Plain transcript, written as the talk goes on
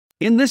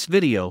In this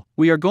video,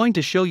 we are going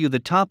to show you the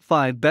top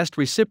 5 best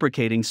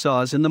reciprocating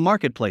saws in the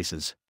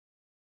marketplaces.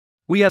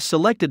 We have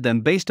selected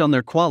them based on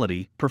their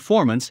quality,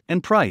 performance,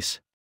 and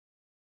price.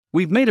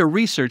 We've made a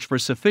research for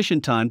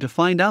sufficient time to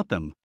find out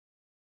them.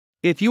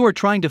 If you are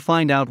trying to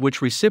find out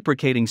which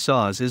reciprocating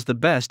saws is the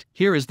best,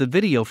 here is the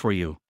video for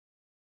you.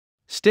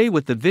 Stay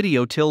with the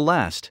video till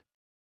last.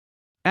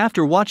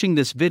 After watching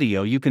this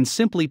video, you can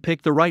simply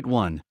pick the right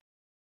one.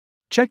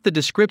 Check the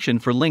description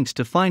for links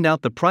to find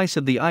out the price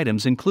of the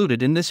items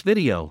included in this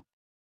video.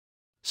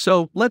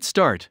 So, let's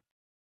start.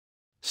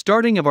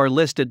 Starting of our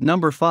list at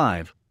number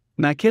 5,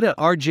 Makita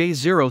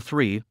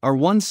RJ03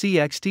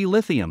 R1CXT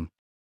Lithium.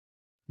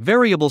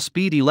 Variable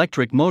speed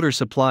electric motor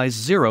supplies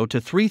 0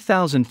 to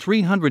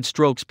 3,300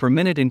 strokes per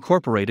minute,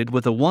 incorporated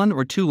with a 1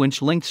 or 2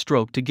 inch length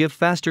stroke to give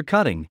faster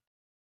cutting.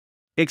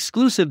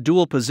 Exclusive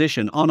dual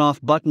position on-off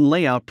button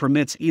layout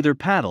permits either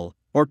paddle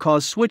or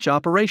cause switch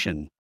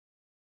operation.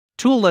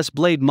 Toolless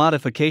blade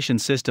modification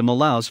system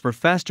allows for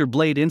faster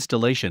blade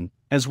installation,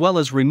 as well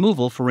as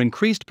removal for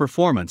increased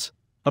performance,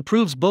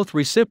 approves both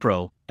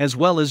recipro, as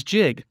well as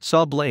jig,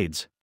 saw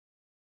blades.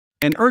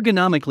 An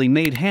ergonomically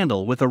made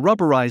handle with a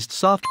rubberized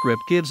soft grip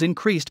gives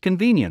increased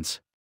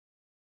convenience.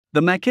 The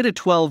Makita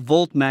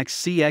 12V Max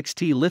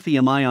CXT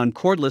lithium-ion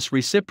cordless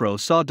recipro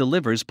saw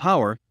delivers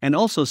power and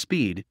also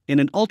speed in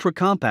an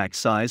ultra-compact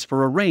size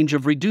for a range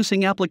of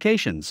reducing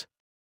applications.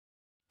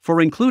 For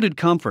included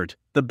comfort,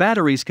 the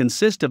batteries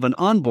consist of an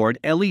onboard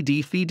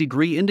LED feed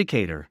degree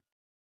indicator.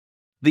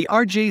 The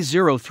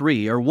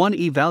RJ03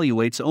 R1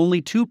 evaluates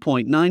only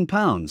 2.9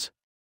 pounds.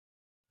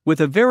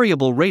 With a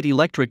variable rate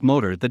electric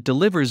motor that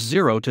delivers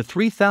 0 to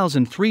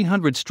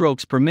 3,300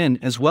 strokes per min,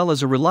 as well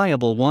as a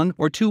reliable 1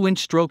 or 2 inch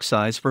stroke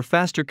size for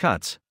faster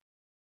cuts.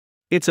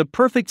 It's a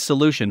perfect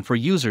solution for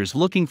users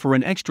looking for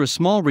an extra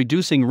small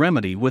reducing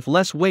remedy with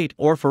less weight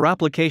or for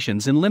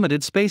applications in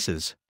limited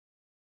spaces.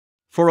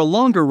 For a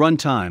longer run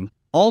time,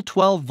 all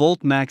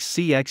 12V Max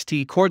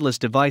CXT cordless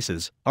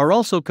devices are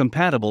also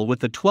compatible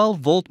with the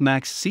 12V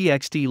Max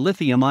CXT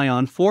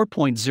lithium-ion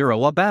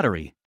 4.0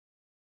 battery.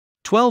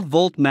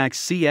 12V Max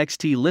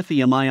CXT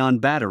lithium-ion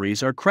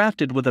batteries are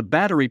crafted with a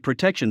battery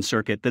protection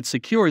circuit that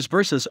secures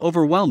versus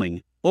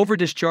overwhelming,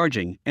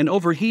 overdischarging, and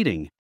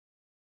overheating.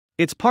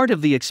 It's part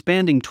of the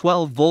expanding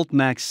 12V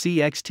Max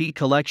CXT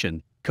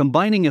collection,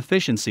 combining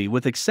efficiency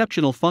with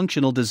exceptional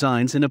functional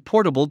designs in a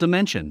portable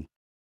dimension.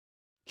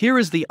 Here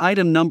is the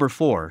item number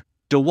 4,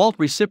 DEWALT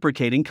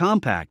Reciprocating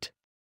Compact.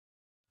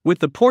 With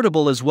the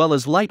portable as well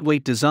as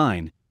lightweight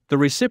design, the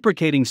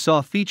reciprocating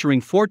saw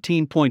featuring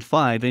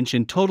 14.5 inch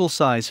in total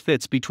size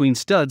fits between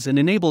studs and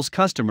enables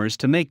customers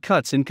to make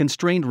cuts in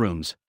constrained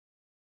rooms.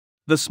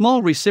 The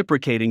small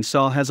reciprocating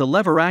saw has a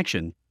lever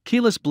action,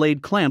 keyless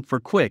blade clamp for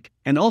quick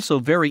and also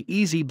very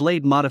easy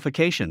blade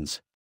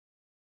modifications.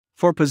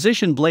 For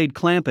position, blade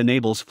clamp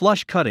enables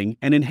flush cutting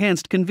and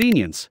enhanced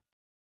convenience.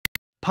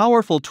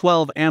 Powerful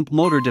 12-amp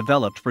motor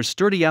developed for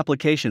sturdy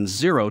applications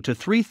 0 to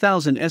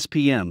 3,000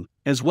 SPM,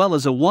 as well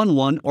as a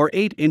 1 or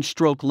 8 inch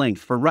stroke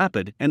length for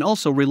rapid and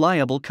also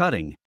reliable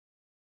cutting.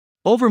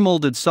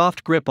 Overmolded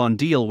soft grip on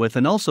deal with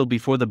and also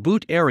before the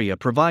boot area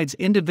provides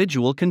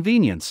individual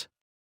convenience.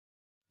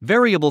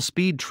 Variable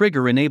speed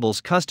trigger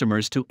enables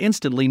customers to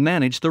instantly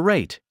manage the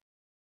rate.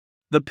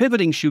 The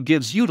pivoting shoe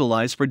gives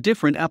utilize for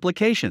different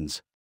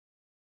applications.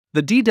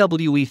 The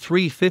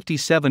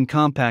DWE357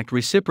 compact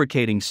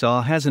reciprocating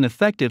saw has an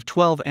effective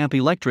 12-amp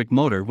electric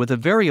motor with a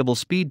variable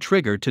speed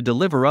trigger to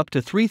deliver up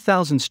to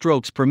 3,000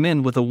 strokes per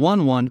min with a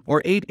 1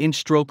 or 8 inch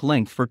stroke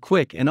length for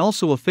quick and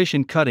also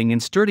efficient cutting in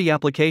sturdy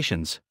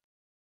applications.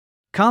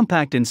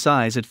 Compact in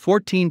size at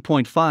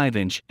 14.5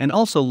 inch and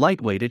also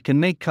lightweight, it can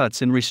make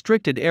cuts in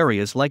restricted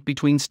areas like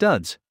between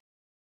studs.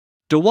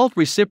 DEWALT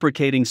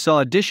reciprocating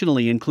saw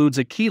additionally includes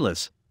a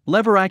keyless,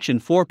 lever-action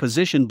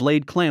 4-position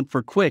blade clamp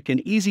for quick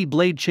and easy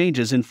blade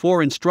changes in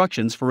 4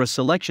 instructions for a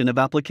selection of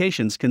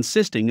applications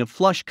consisting of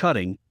flush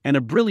cutting and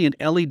a brilliant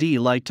LED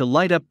light to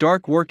light up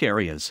dark work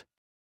areas.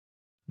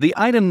 The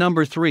item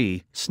number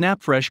 3,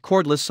 SnapFresh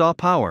Cordless Saw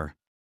Power.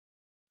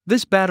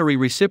 This battery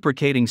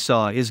reciprocating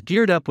saw is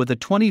geared up with a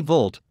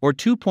 20V or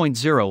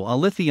 2.0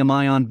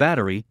 lithium-ion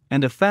battery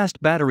and a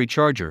fast battery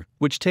charger,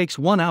 which takes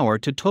 1 hour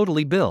to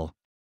totally bill.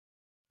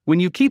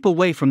 When you keep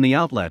away from the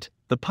outlet,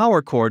 the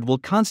power cord will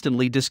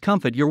constantly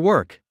discomfort your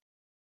work.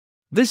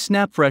 This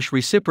SnapFresh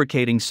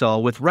reciprocating saw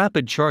with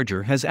rapid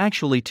charger has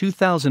actually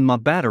 2000 mAh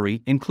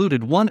battery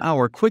included, 1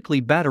 hour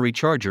quickly battery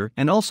charger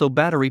and also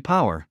battery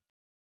power.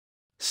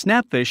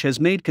 SnapFresh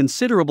has made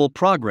considerable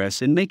progress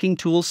in making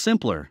tools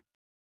simpler.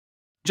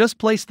 Just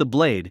place the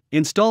blade,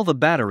 install the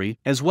battery,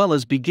 as well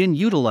as begin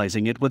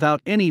utilizing it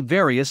without any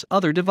various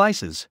other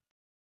devices.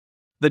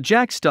 The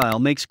jack style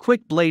makes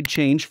quick blade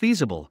change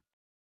feasible.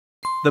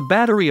 The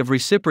battery of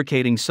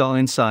reciprocating saw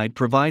inside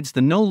provides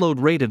the no-load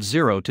rate of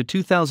 0 to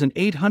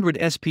 2,800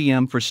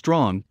 SPM for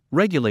strong,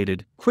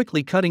 regulated,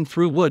 quickly cutting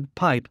through wood,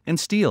 pipe, and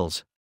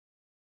steels.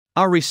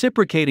 Our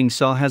reciprocating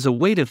saw has a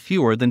weight of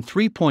fewer than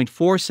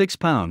 3.46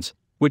 pounds,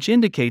 which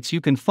indicates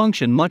you can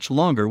function much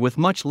longer with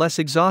much less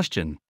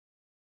exhaustion.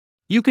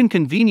 You can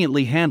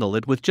conveniently handle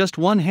it with just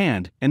one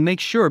hand and make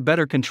sure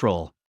better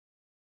control.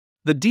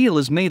 The deal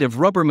is made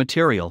of rubber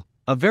material,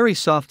 a very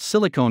soft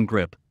silicone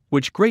grip,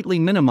 which greatly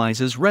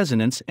minimizes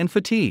resonance and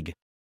fatigue.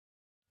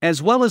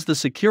 As well as the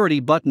security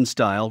button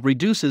style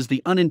reduces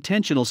the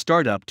unintentional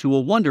startup to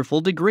a wonderful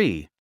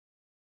degree.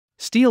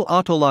 Steel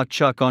Autolock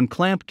chuck on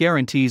clamp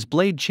guarantees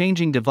blade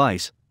changing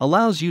device,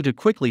 allows you to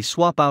quickly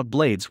swap out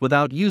blades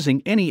without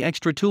using any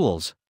extra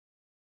tools.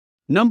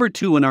 Number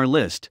 2 in our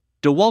list,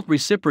 DEWALT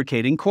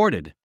Reciprocating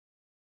Corded.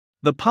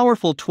 The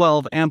powerful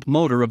 12-amp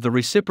motor of the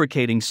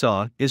reciprocating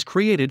saw is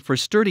created for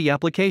sturdy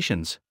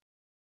applications.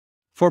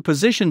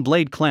 Four-position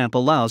blade clamp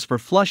allows for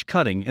flush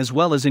cutting as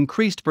well as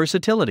increased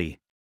versatility.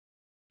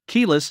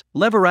 Keyless,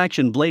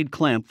 lever-action blade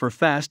clamp for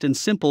fast and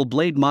simple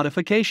blade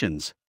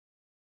modifications.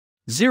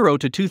 0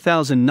 to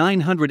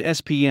 2,900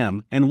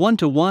 SPM and 1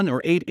 to 1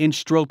 or 8-inch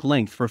stroke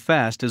length for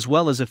fast as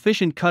well as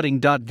efficient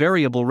cutting.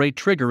 Variable rate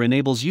trigger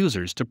enables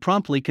users to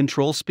promptly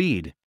control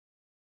speed.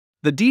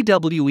 The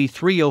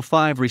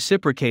DWE305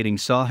 reciprocating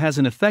saw has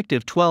an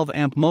effective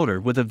 12-amp motor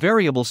with a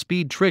variable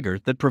speed trigger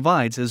that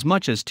provides as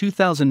much as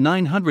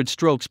 2,900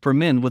 strokes per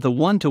min with a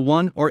 1 to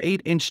 1 or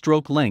 8-inch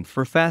stroke length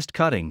for fast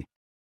cutting.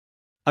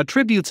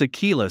 Attributes: a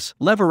keyless,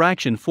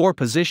 lever-action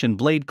 4-position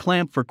blade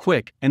clamp for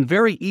quick and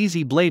very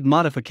easy blade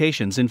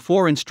modifications in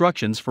 4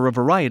 instructions for a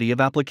variety of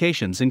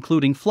applications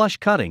including flush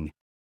cutting.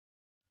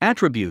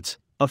 Attributes: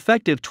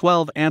 effective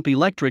 12-amp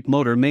electric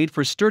motor made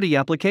for sturdy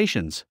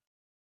applications.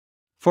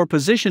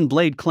 4-position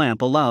blade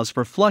clamp allows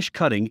for flush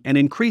cutting and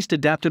increased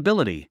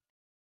adaptability.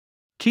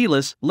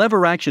 Keyless,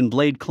 lever-action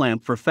blade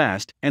clamp for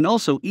fast and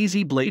also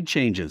easy blade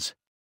changes.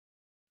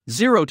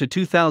 0 to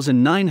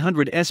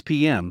 2,900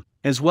 SPM,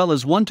 as well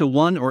as 1 to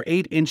 1 or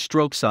 8-inch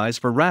stroke size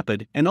for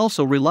rapid and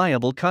also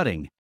reliable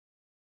cutting.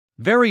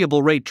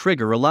 Variable rate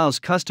trigger allows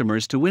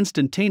customers to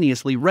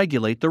instantaneously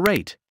regulate the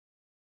rate.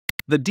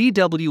 The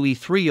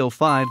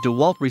DWE305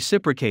 DEWALT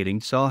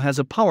Reciprocating Saw has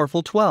a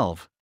powerful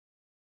 12.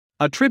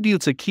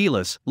 Attributes: a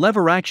keyless,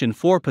 lever-action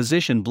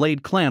 4-position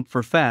blade clamp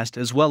for fast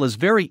as well as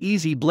very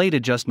easy blade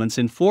adjustments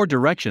in 4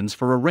 directions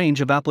for a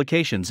range of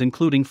applications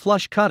including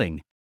flush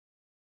cutting.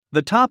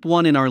 The top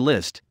one in our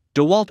list,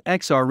 DEWALT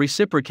XR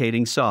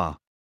Reciprocating Saw.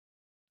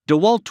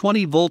 DEWALT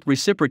 20-volt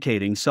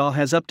reciprocating saw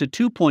has up to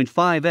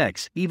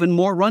 2.5x even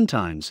more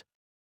runtimes.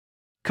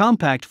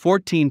 Compact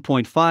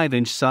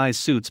 14.5-inch size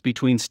suits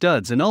between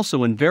studs and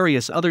also in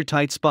various other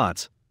tight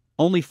spots,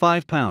 only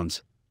 5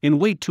 pounds, in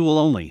weight. Tool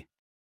only.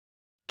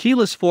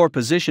 Keyless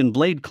 4-position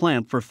blade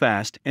clamp for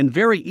fast and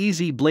very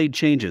easy blade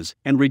changes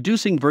and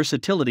reducing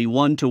versatility.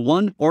 1 to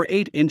 1 or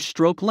 8-inch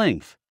stroke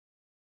length.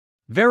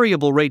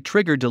 Variable rate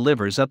trigger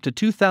delivers up to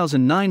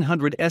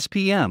 2,900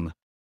 SPM.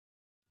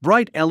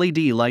 Bright LED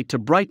light to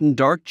brighten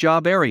dark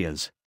job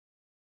areas.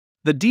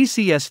 The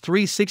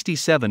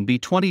DCS367B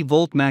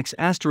 20V Max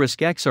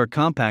 *XR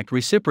Compact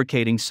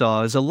Reciprocating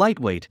Saw is a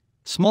lightweight,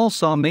 small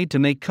saw made to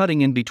make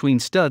cutting in between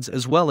studs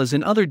as well as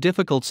in other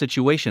difficult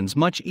situations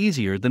much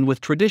easier than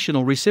with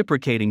traditional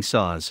reciprocating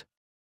saws.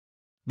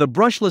 The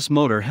brushless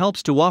motor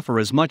helps to offer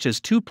as much as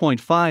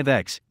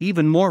 2.5x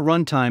even more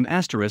runtime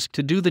 *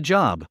 to do the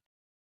job.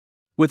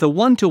 With a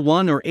 1 to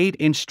 1 or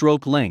 8-inch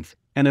stroke length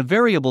and a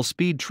variable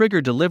speed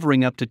trigger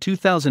delivering up to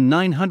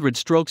 2,900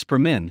 strokes per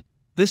min,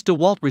 this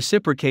DEWALT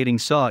reciprocating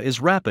saw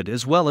is rapid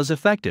as well as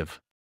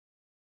effective.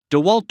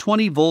 DEWALT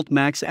 20V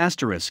Max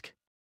 *.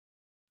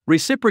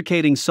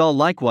 Reciprocating saw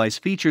likewise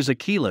features a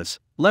keyless,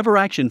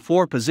 lever-action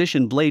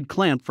 4-position blade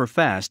clamp for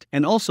fast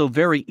and also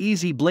very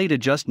easy blade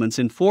adjustments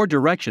in 4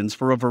 directions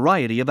for a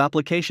variety of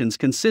applications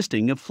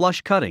consisting of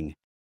flush cutting.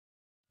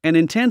 An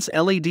intense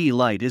LED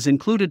light is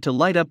included to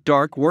light up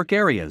dark work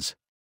areas.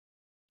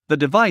 The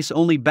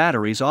device-only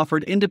batteries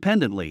offered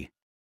independently.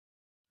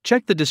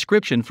 Check the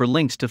description for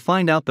links to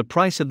find out the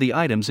price of the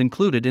items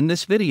included in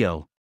this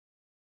video.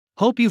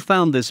 Hope you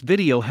found this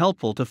video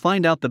helpful to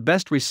find out the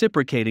best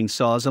reciprocating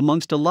saws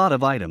amongst a lot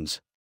of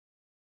items.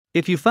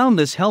 If you found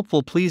this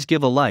helpful, please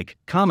give a like,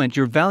 comment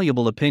your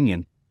valuable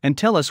opinion, and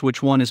tell us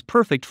which one is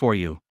perfect for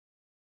you.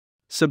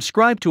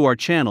 Subscribe to our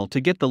channel to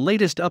get the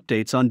latest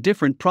updates on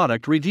different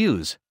product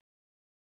reviews.